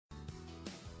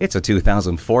It's a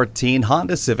 2014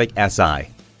 Honda Civic Si.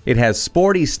 It has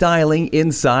sporty styling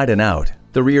inside and out.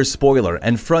 The rear spoiler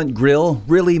and front grille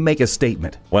really make a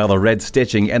statement, while the red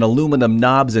stitching and aluminum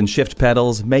knobs and shift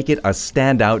pedals make it a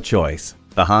standout choice.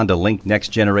 The Honda Link Next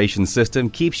Generation system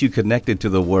keeps you connected to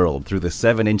the world through the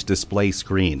 7-inch display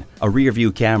screen, a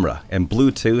rear-view camera, and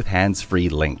Bluetooth hands-free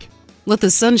link. Let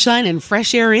the sunshine and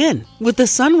fresh air in with the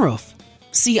sunroof.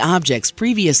 See objects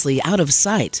previously out of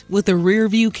sight with the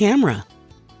rear-view camera.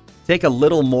 Take a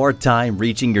little more time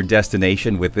reaching your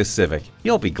destination with this Civic.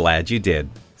 You'll be glad you did.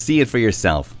 See it for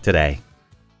yourself today.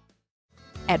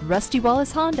 At Rusty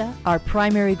Wallis Honda, our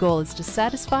primary goal is to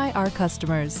satisfy our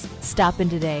customers. Stop in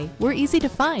today. We're easy to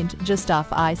find just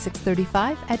off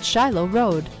I-635 at Shiloh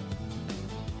Road.